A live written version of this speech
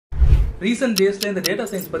recent daysல இந்த data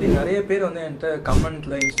science பத்தி நிறைய பேர் வந்து என்கிட்ட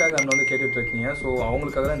கமெண்ட்ல இன்ஸ்டாகிராம்ல வந்து கேட்டுட்டு இருக்கீங்க. ஸோ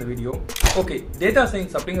அவங்களுக்காக தான் இந்த வீடியோ. ஓகே, டேட்டா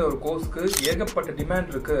சயின்ஸ் அப்படிங்கிற ஒரு கோர்ஸ்க்கு ஏகப்பட்ட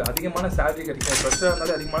டிமாண்ட் இருக்கு, அதிகமான சேலரி கிடைக்கும், ஃப்ரெஷ்ஷாக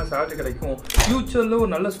இருந்தாலும் அதிகமான சேலரி கிடைக்கும், ஃபியூச்சர்ல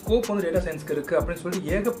ஒரு நல்ல ஸ்கோப் வந்து டேட்டா சயின்ஸ்க்கு இருக்கு அப்படின்னு சொல்லி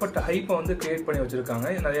ஏகப்பட்ட ஹைப்பை வந்து கிரியேட் பண்ணி வச்சிருக்காங்க.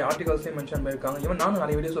 நிறைய ஆர்டிகல்ஸ்லையும் மென்ஷன் பண்ணியிருக்காங்க, ஈவன் நானும்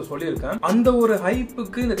நிறைய வீடியோஸ்ல சொல்லியிருக்கேன். அந்த ஒரு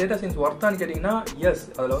ஹைப்புக்கு இந்த டேட்டா சயின்ஸ் ஒர்த்தான்னு கேட்டீங்கன்னா எஸ்,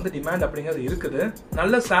 அதுல வந்து டிமாண்ட் அப்படிங்கிறது இருக்குது,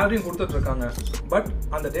 நல்ல சேலரியும் கொடுத்துட்டு இருக்காங்க. பட்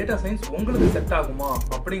அந்த டேட்டா சயின்ஸ் உங்களுக்கு செட் ஆகுமா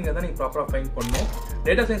அப்படிங்கிறத நீங்க ப்ராப்பரா ஃபைண்ட் பண்ணணும்.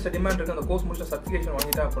 டேட்டா சயின்ஸ் டிமாண்ட் இருக்கு, அந்த கோர்ஸ் முடிச்ச சர்டிஃபிகேஷன்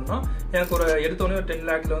வாங்கிட்டேன் அப்படின்னா எனக்கு ஒரு எடுத்தோடனே 10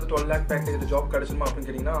 lakhல வந்து 12 lakh பேக்கேஜ் ஜாப் கிடைச்சுமா அப்படின்னு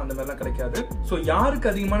கேட்டீங்கன்னா அந்த மாதிரிலாம் கிடைக்காது. ஸோ யாருக்கு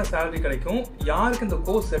அதிகமான சேலரி கிடைக்கும், யாருக்கு இந்த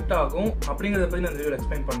கோர்ஸ் செட் ஆகும் அப்படிங்கிறத பத்தி நான் இந்த வீடியோ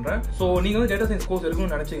எக்ஸ்பிளைன் பண்றேன். ஸோ நீங்க வந்து டேட்டா சயின்ஸ் கோர்ஸ்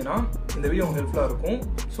எடுக்கணும்னு நினைச்சீங்கன்னா இந்த வீடியோ உங்களுக்கு ஹெல்ப்ஃபுல்லா இருக்கும்.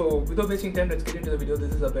 So without wasting time let's get into the video.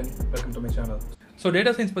 This is abin. Welcome to my channel. So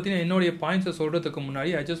data science பற்றி என்னுடைய பாயிண்ட்ஸை சொல்கிறதுக்கு முன்னாடி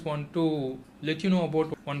I just want to let you know about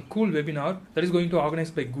one cool webinar that is going to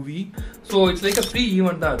organize by GUVI. So it's like a free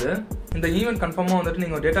event தான் அது. இந்த event கன்ஃபார்மாக வந்துட்டு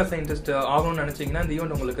நீங்கள் டேட்டா சயின்டிஸ்ட் ஆகணும்னு நினச்சிங்கன்னா இந்த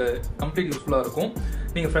ஈவெண்ட் உங்களுக்கு கம்ப்ளீட் யூஸ்ஃபுல்லாக இருக்கும்.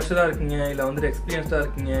 நீங்கள் ஃப்ரெஷ்ஷாக இருக்கீங்க, இல்லை வந்துட்டு எக்ஸ்பீரியன்ஸ்டாக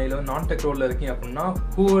இருக்கீங்க, இல்லை நான் டெக் ரோலில் இருக்கீங்க அப்படின்னா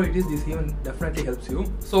whoever it is, this event definitely helps you.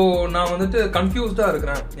 So நான் வந்துட்டு கன்ஃபியூஸ்டாக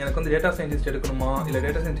இருக்கிறேன், எனக்கு வந்து டேட்டா சயின்டிஸ்ட் எடுக்கணுமா இல்லை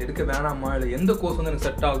டேட்டா சயின்ஸ் எடுக்க வேணாமா, இல்லை எந்த கோர்ஸ் வந்து எனக்கு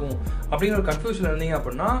செட் ஆகும் அப்படிங்கிற ஒரு கன்ஃபியூஷன் இருந்தீங்க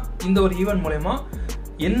அப்படின்னா இந்த ஒரு ஈவெண்ட் மூலமா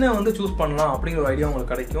என்ன வந்து சூஸ் பண்ணலாம் அப்படிங்கிற ஒரு ஐடியா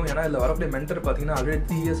உங்களுக்கு கிடைக்கும். ஏன்னா இதில் வரக்கூடிய மென்டர் பார்த்தீங்கன்னா ஆல்ரெடி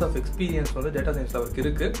 3 years ஆஃப் எக்ஸ்பீரியன்ஸ் வந்து டேட்டா சயின்ஸில் அவருக்கு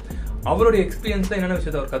இருக்கு. அவருடைய எக்ஸ்பீரியன்ஸில் என்னென்ன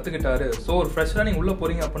விஷயத்தை அவர் கற்றுக்கிட்டாரு. ஸோ ஒரு ஃப்ரெஷ்ஷாக நீங்கள் உள்ளே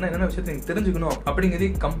போறீங்க அப்படின்னா என்னென்ன விஷயத்தை நீங்கள் தெரிஞ்சுக்கணும் அப்படிங்கிறது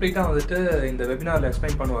கம்ப்ளீட்டாக வந்துட்டு இந்த வெபினாரில்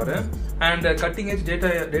எக்ஸ்பிளைன் பண்ணுவார். And cutting age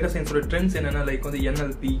data சயின்ஸோட trends என்னென்ன, லைக் வந்து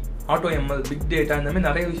NLP, auto ML, big data, இந்த மாதிரி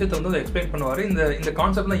நிறைய விஷயத்தை வந்து எக்ஸ்பிளைன் பண்ணுவார். இந்த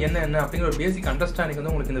கான்செப்ட்லாம் என்ன அப்படிங்கிற ஒரு பேசிக் அண்டர்ஸ்டாண்டிங்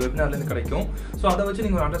வந்து உங்களுக்கு இந்த வெபினார்லேருந்து கிடைக்கும். ஸோ அதை வச்சு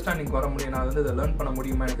நீங்கள் ஒரு அண்டர்ஸ்டாண்டிங் வர முடியும், நான் வந்து இதை லேர்ன் பண்ண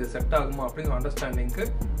முடியுமா, எனக்கு செட் ஆகுமா அப்படிங்கிற அண்டர்ஸ்டாண்டிங்க்கு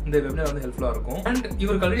இந்த வெபினார் வந்து ஹெல்ப்ஃபுல்லா இருக்கும். அண்ட்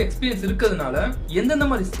இவருக்கு ஆல்ரெடி எக்ஸ்பீரியன்ஸ் இருக்கிறதுனால எந்தெந்த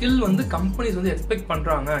மாதிரி ஸ்கில் வந்து கம்பெனிஸ் வந்து எக்ஸ்பெக்ட்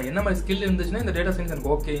பண்றாங்க, என்ன மாதிரி ஸ்கில் இருந்துச்சுன்னா இந்த டேட்டா சயின்ஸ்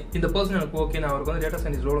எனக்கு ஓகே, இந்த பர்சன் எனக்கு ஓகே, நான் அவருக்கு வந்து டேட்டா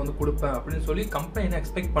சயின்ஸ் ரோல் வந்து கொடுப்பேன் அப்படின்னு சொல்லி கம்பெனி என்ன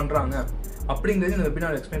எக்ஸ்பெக்ட் பண்றாங்க அப்படிங்கிறது இந்த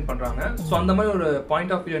வெபினார் எக்ஸ்பிளைன் பண்றாங்க. ஸோ அந்த மாதிரி ஒரு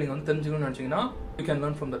பாயிண்ட் ஆஃப் வியூ நீங்க வந்து தெரிஞ்சுக்கணும்னு நினைச்சீங்கன்னா you can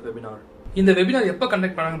learn from that webinar. இந்த வெபினார் எப்போ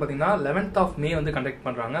கண்டக்ட் பண்ணாங்க பார்த்தீங்கன்னா 11th of May வந்து கண்டக்ட்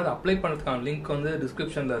பண்றாங்க. அதை அப்ளை பண்ணுறதுக்கான லிங்க் வந்து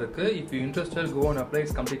டிஸ்கிரிப்ஷன்ல இருக்கு. If you interested go and apply,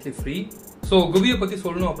 it's completely free. So குவியை பற்றி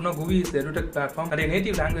சொல்லணும் அப்படின்னா GUVI இஸ் எடுடெக் பிளாட்ஃபார்ம். நிறைய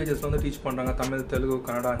நேட்டிவ் லாங்குவேஜஸ் வந்து டீச் பண்றாங்க, தமிழ், தெலுங்கு,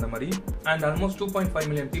 கன்னடா இந்த மாதிரி. அண்ட் ஆல்மோஸ்ட் 2.5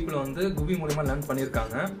 million people வந்து GUVI மூலமா லேர்ன்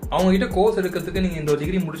பண்ணியிருக்காங்க. அவங்க கிட்ட கோர்ஸ் எடுக்கிறதுக்கு நீங்க இந்த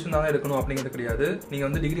டிகிரி முடிச்சிருந்தாலும் எடுக்கணும் அப்படிங்கிறது கிடையாது. நீங்க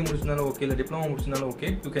வந்து டிகிரி முடிச்சிருந்தாலும் ஓகே, இல்லை diploma முடிச்சிருந்தாலும் okay,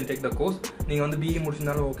 you can take the course. நீங்க வந்து BE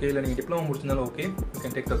முடிச்சிருந்தாலும் ஓகே, இல்லை நீங்க diploma முடிச்சிருந்தாலும் okay, you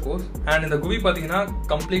can take the course. And இந்த GUVI பார்த்தீங்கன்னா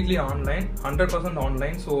கம்ப்ளீட்லி ஆன்லைன், 100%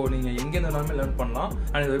 ஆன்லைன். ஸோ நீங்க எங்க இருந்தாலுமே லேர்ன் பண்ணலாம்.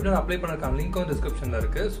 அண்ட் இந்த வெபினார் அப்ளை பண்ணதுக்கான லிங்க் வந்து டிஸ்கிரிப்ஷன்ல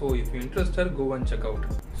இருக்கு. So if you interested go and check out.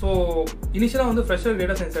 So இனிஷியலா வந்து ஃப்ரெஷர்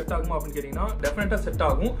டேட்டா சயின்ஸ் செட் ஆகுமா அப்படின்னு கேட்டீங்கன்னா டெஃபினட்டா செட்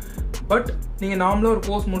ஆகும். பட் நீங்க நார்மலா ஒரு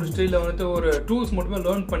கோர்ஸ் முடிச்சுட்டு இல்லை வந்துட்டு ஒரு டூல்ஸ் மட்டுமே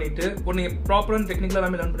லேர்ன் பண்ணிட்டு ஒரு நீங்க ப்ராப்பரான டெக்னிக்கலா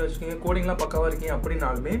எல்லாமே லேர்ன் பண்ணி வச்சுக்கீங்க, கோடிங்லாம் பக்காவா இருக்கீங்க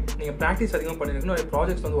அப்படின்னாலுமே நீங்க ப்ராக்டிஸ் அதிகமாக பண்ணிருக்கணும், நிறைய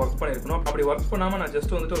ப்ராஜெக்ட்ஸ் வந்து ஒர்க் பண்ணிருக்கணும். அப்படி ஒர்க் பண்ணாம நான்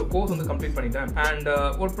ஜஸ்ட் வந்துட்டு ஒரு கோர்ஸ் வந்து கம்ப்ளீட் பண்ணிட்டேன் அண்ட்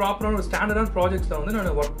ஒரு ப்ராப்பரான ஒரு ஸ்டாண்டர்டான ப்ராஜெக்ட்ஸ்ல வந்து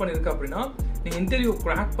நான் ஒர்க் பண்ணிருக்கேன் அப்படின்னா நீங்க இன்டர்வியூ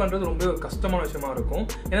கிராக் பண்றது ரொம்ப ஒரு கஷ்டமான விஷயமா இருக்கும்.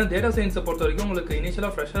 ஏன்னா டேட்டா சயின்ஸை பொறுத்த வரைக்கும் உங்களுக்கு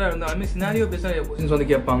இனிஷியலா ஃப்ரெஷரா இருந்தாலுமே சினாரியோ பேஸ்ட் கொஸ்டின்ஸ் வந்து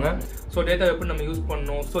கேட்பாங்க. ஸோ டேட்டா எப்படி நம்ம யூஸ்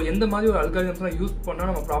பண்ணணும், ஸோ எந்த மாதிரி ஒரு அல்காரிதம்ஸ்லாம் யூஸ் பண்ணா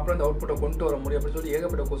நம்ம ப்ராப்பரா அந்த அவுட்புட்டை கொண்டு வர முடியும் அப்படின்னு சொல்லி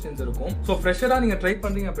ஏகப்பட்ட கொஸ்டின்ஸ் இருக்கும். ஸோ ஃப்ரெஷரா நீங்க ட்ரை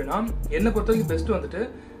பண்றீங்க அப்படின்னா என்ன பொறுத்த வரைக்கும் பெஸ்ட் வந்துட்டு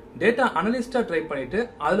டேட்டா அனலிஸ்டா ட்ரை பண்ணிட்டு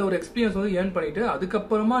அதுல ஒரு எக்ஸ்பீரியன்ஸ் வந்து ஏர்ன் பண்ணிட்டு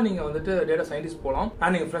அதுக்கப்புறமா நீங்க வந்துட்டு டேட்டா சயின்டிஸ்ட் போகலாம்.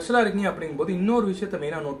 அண்ட் நீங்க ஃப்ரெஷரா இருக்கீங்க அப்படிங்கும்போது இன்னொரு விஷயத்தை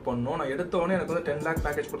மெயினா நோட் பண்ணணும். நான் எடுத்த உடனே எனக்கு வந்து 10 lakh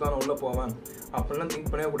பேக்கேஜ் கொடுத்தா நான் உள்ள போவேன் அப்படிலாம்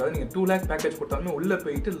திங்க் பண்ணவே கூடாது. நீங்க 2 lakh பேக்கேஜ் கொடுத்தாலுமே உள்ள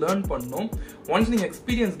போயிட்டு லேர்ன் பண்ணணும். ஒன்ஸ் நீங்க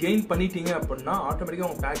எக்ஸ்பீரியன்ஸ் கெயின் பண்ணிட்டீங்க அப்படின்னா ஆட்டோமேட்டிக்கா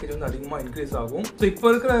உங்க பேக்கேஜ் வந்து அதிகமா இன்க்ரீஸ் ஆகும். ஸோ இப்போ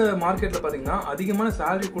இருக்கிற மார்க்கெட்ல பாத்தீங்கன்னா அதிகமான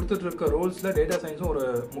சேலரி கொடுத்துட்டு இருக்க ரோல்ஸ்ல டேட்டா சயின்ஸும் ஒரு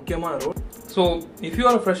முக்கியமான role. So if you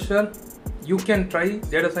are a fresher you can try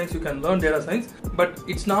data science, you can learn data science, but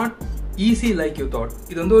it's not easy like you thought.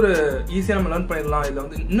 இது வந்து ஒரு ஈஸியாக நம்ம லேர்ன் பண்ணிடலாம். இதில்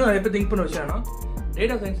வந்து இன்னும் நிறைய பேர் திங்க் பண்ண விஷயம்னா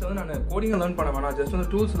டேட்டா சயின்ஸில் வந்து நான் கோடிங்கை லேர்ன் பண்ண வேணாம், ஜஸ்ட்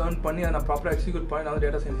வந்து டூல்ஸ் லேர்ன் பண்ணி அதை நான் ப்ராப்பராக எக்ஸிக்யூட் பண்ணி நான்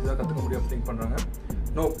டேட்டா சயின்ஸ் தான் கற்றுக்க முடியும் அப்படின்னு திங்க் பண்ணுறாங்க.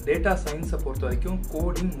 நோ, டேட்டா சயின்ஸை பொறுத்த வரைக்கும்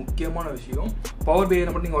கோடிங் முக்கியமான விஷயம். பவர் பிஐ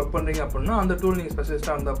மட்டும் நீங்கள் ஒர்க் பண்ணுறீங்க அப்படின்னா அந்த டூல் நீங்கள்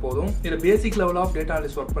ஸ்பெஷலிஸ்ட்டாக இருந்தால் போதும். இல்லை basic level of data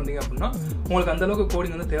analyst work பண்ணுறீங்க அப்படின்னா உங்களுக்கு அந்த அளவுக்கு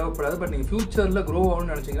கோடிங் வந்து தேவைப்படாது. பட் நீங்கள் ஃபியூச்சரில் க்ரோ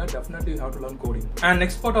ஆகணும்னு நினச்சிங்கன்னா definitely you have to learn coding. And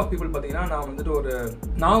next part of people பார்த்தீங்கன்னா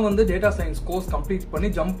நான் வந்து டேட்டா சயின்ஸ் கோர்ஸ் கம்ப்ளீட் பண்ணி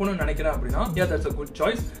ஜம்ப் பண்ணணும்னு நினைக்கிறேன் அப்படின்னா that's a good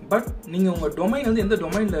choice. But நீங்கள் உங்கள் டொமைன் வந்து எந்த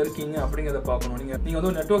டொமைனில் இருக்கீங்க அப்படிங்கிறத பார்க்கணும். நீங்கள்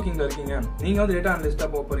வந்து நெட்வொர்க்கிங்கில் இருக்கீங்க, நீங்கள் வந்து டேட்டா அனலிஸ்ட்டாக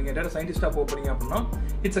போக போகிறீங்க, டேட்டா சயின்டிஸ்ட்டாக போக போகிறீங்க அப்படின்னா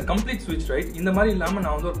இட்ஸ் அ கம்ப்ளீட் ஸ்விட்ச், ரைட்? இந்த மாதிரி இல்லாமல்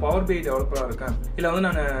நான் வந்து ஒரு பவர் பிஐ டெவலப்பராக இருக்கேன், இல்லை வந்து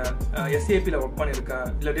நான் SAPல ஒர்க் பண்ணியிருக்கேன்,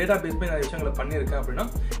 இல்லை டேட்டா பேஸ் போய் நிறைய விஷயங்களை பண்ணியிருக்கேன் அப்படின்னா,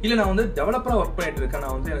 இல்லை நான் வந்து டெவலப்பராக ஒர்க் பண்ணிட்டு இருக்கேன்,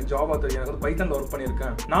 நான் வந்து எனக்கு ஜாவா தெரியும், எனக்கு வந்து பைத்தான்ல ஒர்க்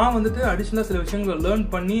பண்ணியிருக்கேன், நான் வந்துட்டு அடிஷனலாக சில விஷயங்களை லேர்ன்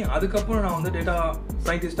பண்ணி அதுக்கப்புறம் நான் வந்து டேட்டா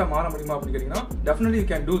சயின்டிஸ்டாக மாற முடியுமா அப்படின்னு கேட்டிங்கன்னா definitely you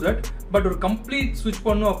can do that. But ஒரு கம்ப்ளீட் ஸ்விட்ச்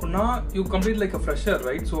பண்ணணும் அப்படின்னா you complete like a fresher,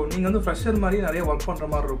 right? So நீங்கள் வந்து ஃப்ரெஷர் மாதிரி நிறைய ஒர்க் பண்ணுற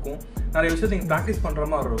மாதிரி இருக்கும். நிறைய விஷயத்தை நீங்கள் ப்ராக்டிஸ் பண்ணுற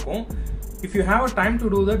மாதிரி இருக்கும். If you have a time to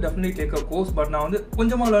do that, definitely take a course. But நான் வந்து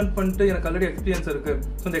கொஞ்சமாக லேர்ன் பண்ணிட்டு எனக்கு ஆல்ரெடி எக்ஸ்பீரியன்ஸ் இருக்குது.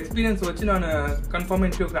 ஸோ இந்த எக்ஸ்பீரியன்ஸ் வச்சு நான் கன்ஃபார்மாக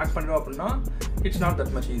இன்டர்வியூ கிராக் பண்ணுறோம் அப்படின்னா it's not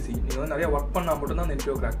that much easy. நீங்கள் வந்து நிறைய ஒர்க் பண்ணால் மட்டும்தான் அந்த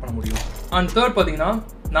இன்டர்வியூ கிராக் பண்ண முடியும். அண்ட் தேர்ட் பார்த்தீங்கன்னா,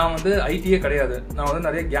 நான் வந்து ஐடியே கிடையாது. நான் வந்து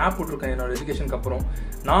நிறைய கேப் விட்டுருக்கேன் என்னோட எஜுகேஷனுக்கு அப்புறம்.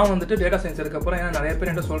 நான் வந்துட்டு டேட்டா சயின்ஸ் எடுக்கப்புறம் ஏன்னா நிறைய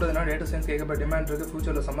பேர் என்ன சொல்கிறதுனா டேட்டா சயின்ஸ் கேட்கப்பட்ட டிமாண்ட் இருக்குது,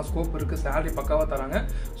 ஃபியூச்சரில் செம்ம ஸ்கோப் இருக்குது, சேலரி பக்காவாக தராங்க.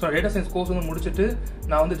 ஸோ டேட்டா சயின்ஸ் கோர்ஸ் வந்து முடிச்சுட்டு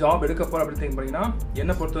நான் வந்து ஜாப் எடுக்க போகிறேன் அப்படின்னு திங்க் பண்ணிங்கன்னா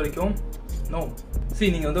என்னை பொறுத்த வரைக்கும் நோ.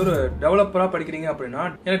 நீங்கள் வந்து ஒரு டெவலப்பராக படிக்கிறீங்க அப்படின்னா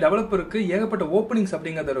ஏன்னா டெவலப்பருக்கு ஏகப்பட்ட ஓப்பனிங்ஸ்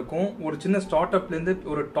அப்படிங்கிறது இருக்கும். ஒரு சின்ன ஸ்டார்ட் அப்லேருந்து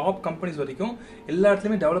ஒரு டாப் கம்பெனிஸ் வரைக்கும் எல்லா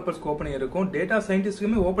இடத்துலையுமே டெவலப்பர்ஸ்க்கு ஓப்பனிங் இருக்கும். டேட்டா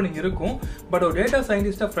சயின்டிஸ்ட்டுக்குமே ஓப்பனிங் இருக்கும். பட் ஒரு டேட்டா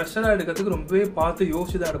சயின்டிஸ்ட்டை ஃப்ரெஷராக எடுக்கிறதுக்கு ரொம்பவே பார்த்து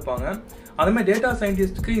யோசிச்சு தான் எடுப்பாங்க. அதுமாதிரி டேட்டா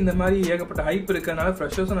சயின்டிஸ்ட்டுக்கு இந்த மாதிரி ஏகப்பட்ட ஹைப் இருக்கிறதுனால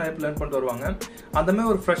ஃப்ரெஷர்ஸும் நிறைய லேர்ன் பண்ணிட்டு வருவாங்க. அந்த மாதிரி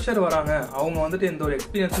ஒரு ஃப்ரெஷர் வராங்க, அவங்க வந்துட்டு எந்த ஒரு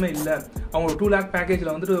எக்ஸ்பீரியன்ஸுமே இல்லை, அவங்க ஒரு 2 lakh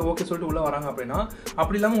பேக்கேஜில் வந்துட்டு ஓகே சொல்லிட்டு உள்ளே வராங்க அப்படின்னா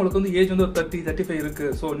அப்படி இல்லாமல் உங்களுக்கு வந்து ஏஜ் வந்து ஒரு 30-35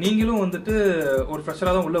 இருக்குது. ஸோ நீங்களும் வந்துட்டு ஒரு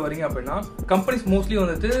ஃப்ரெஷராக தான் உள்ளே வரீங்க அப்படின்னா கம்பெனிஸ் மோஸ்ட்லி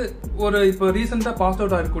வந்துட்டு ஒரு இப்போ ரீசெண்டாக பாஸ்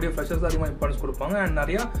அவுட் ஆகக்கூடிய ஃப்ரெஷர்ஸ் அதிகமாக இம்பார்ட்டன்ஸ் கொடுப்பாங்க. அண்ட்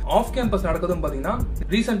நிறைய ஆஃப் கேம்பஸ் நடக்கிறதும் பார்த்தீங்கன்னா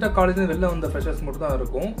ரீசெண்டாக காலேஜ் வெளில வந்த ஃப்ரெஷர்ஸ் மட்டும் தான்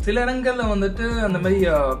இருக்கும். சில இடங்களில் வந்துட்டு அந்த மாதிரி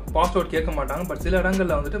பாஸ் அவுட் கேட்க மாட்டாங்க. பட் சில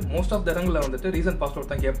இடங்களில் வந்துட்டு மோஸ்ட் ஆஃப் த இடங்களில் வந்துட்டு ரீசன்ட் பாஸ்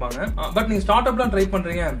அவுட் தான் கேட்பாங்க. பட் நீங்கள் ஸ்டார்ட் அப்லாம் ட்ரை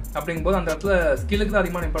பண்ணுறீங்க அப்படிங்கும்போது அந்த இடத்துல ஸ்கில்லுக்கு தான்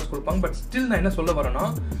அதிகமான இம்பார்ட்டன்ஸ் கொடுப்பாங்க. பட் ஸ்டில் நான் என்ன சொல்ல வரேன்னா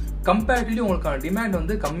கம்பேரிட்டிவ்லி உங்களுக்கான டிமாண்ட்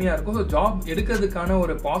வந்து கம்மியாக இருக்கும். ஸோ ஜாப் எடுக்கிறதுக்கான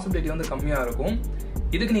ஒரு பாசிபிலிட்டி வந்து கம்மியாக இருக்கும்.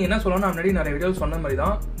 இதுக்கு நீங்கள் என்ன சொல்லணும், முன்னாடி நிறைய வீடியோ சொன்ன மாதிரி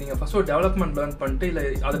தான் நீங்கள் ஃபர்ஸ்ட் ஒரு டெவலப்மெண்ட் லேர்ன் பண்ணிட்டு இல்லை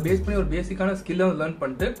அதை பேஸ் பண்ணி ஒரு பேசிக்கான ஸ்கில்லை லேர்ன்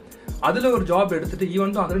பண்ணிட்டு அதில் ஒரு ஜாப் எடுத்துட்டு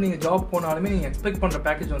ஈவன் தான் அதில் நீங்கள் ஜாப் போனாலுமே நீங்கள் எக்ஸ்பெக்ட் பண்ணுற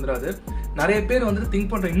பேக்கேஜ் வந்துடாது. நிறைய பேர் வந்துட்டு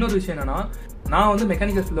திங்க் பண்ணுற இன்னொரு விஷயம் என்னன்னா, நான் வந்து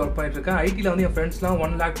மெக்கானிக்கல் ஃபீல்டில் ஒர்க் பண்ணிட்டு இருக்கேன். ஐடியில் வந்து என் ஃப்ரெண்ட்ஸ்லாம்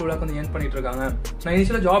 1 lakh 2 lakh வந்து ஏர்ன் பண்ணிட்டு இருக்காங்க. நான்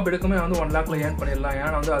இனிஷியலாக ஜாப் எடுக்குமே வந்து 1 lakhல ஏர்ன் பண்ணிடலாம்.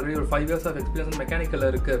 ஏன்னா வந்து ஆல்ரெடி ஒரு 5 years ஆஃப் எக்ஸ்பீரியன்ஸ் மெக்கானிக்கல்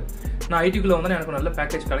இருக்கு, நான் ஐடிக்குள்ளே வந்து எனக்கு நல்ல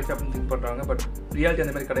பேக்கேஜ் கிடைக்கும் அப்படின்னு திங்க் பண்ணுறாங்க. பட் ரியாலிட்டி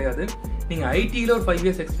அந்த மாதிரி கிடையாது. நீங்கள் ஐடியில் ஒரு 5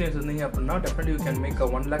 years எக்ஸ்பீரியன்ஸ் இருந்தீங்க அப்படின்னா definitely you can make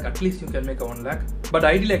 1 lakh, at least you can make 1 lakh. But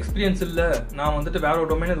ஐடியில் எக்ஸ்பீரியன்ஸ் இல்லை, நான் வந்துட்டு வேற ஒரு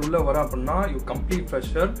டொமைன் அது உள்ளே வரேன் அப்படின்னா யூ கம்ப்ளீட்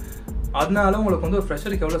ஃப்ரெஷர். அதனால உங்களுக்கு வந்து ஒரு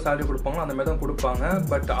ஃப்ரெஷருக்கு எவ்வளோ சேலரி கொடுப்பாங்களோ அந்த மாதிரி தான் கொடுப்பாங்க.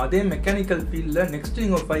 பட் அதே மெக்கானிக்கல் ஃபீல்டில் நெக்ஸ்ட்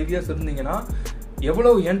நீங்கள் ஒரு 5 years இருந்தீங்கன்னா எவ்வளோ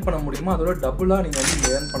ஏர்ன் பண்ண முடியுமோ அதோட டபுளாக நீங்கள் வந்து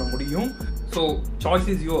ஏர்ன் பண்ண முடியும். So choice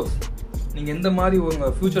is yours. நீங்கள் எந்த மாதிரி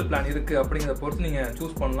உங்கள் ஃபியூச்சர் பிளான் இருக்குது அப்படிங்கிறத பொறுத்து நீங்கள்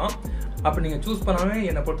சூஸ் பண்ணலாம். அப்படி நீங்கள் சூஸ் பண்ணாமே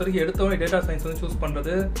என்னை பொறுத்த வரைக்கும் எடுத்தவொடனே டேட்டா சயின்ஸ் வந்து சூஸ்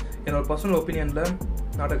பண்ணுறது என்னோட personal ஒப்பீனியனில்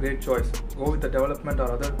not a great choice. Go with the development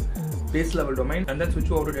R other base level domain and then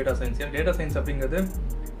ஸ்விட்ச் ஓவர் டு டேட்டா சயின்ஸ். ஏன்னா டேட்டா சயின்ஸ் அப்படிங்கிறது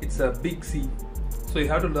it's a big C. So you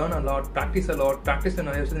have to learn a lot, practice a lot. ப்ராக்டிஸில்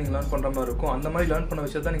நிறைய விஷயம் நீங்கள் learn பண்ணுற மாதிரி இருக்கும். அந்த மாதிரி லேர்ன் பண்ண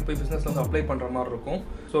விஷயத்தை நீங்கள் போய் பிஸ்னஸில் வந்து அப்ளை பண்ணுற மாதிரி இருக்கும்.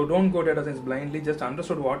 So don't go data science blindly, just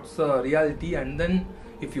understood watts reality and then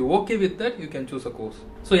if you okay with that you can choose a course.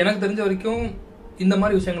 So எனக்கு தெரிஞ்ச வரைக்கும் இந்த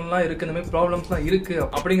மாதிரி விஷயங்கள்லாம் இருக்குது, இந்த மாதிரி ப்ராப்ளம்ஸ்லாம் இருக்குது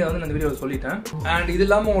அப்படிங்கிறத வந்து நான் இந்த வீடியோவில் சொல்லிட்டேன். அண்ட் இது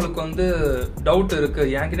இல்லாமல் உங்களுக்கு வந்து டவுட்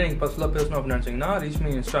இருக்குது என்கிட்ட நீங்கள் பர்சனலாக பேசணும் அப்படின்னு நினச்சிங்கன்னா ரீச்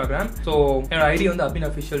மீ இன்ஸ்டாகிராம். ஸோ என்னோட ஐடி வந்து abin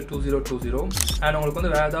official 2020. அண்ட் உங்களுக்கு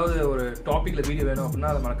வந்து வேறு ஏதாவது ஒரு டாப்பிக்கில் வீடியோ வேணும்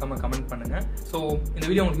அப்படின்னா அதை மறக்காமல் கமெண்ட் பண்ணுங்கள். ஸோ இந்த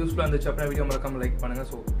வீடியோ உங்களுக்கு யூஸ்ஃபுல்லாக இருந்துச்சு அப்படின்னா வீடியோ மறக்காமல் லைக் பண்ணுங்கள்.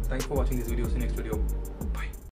 ஸோ தேங்க்ஸ் ஃபார் வாட்சிங் திஸ் வீடியோஸ். Next video.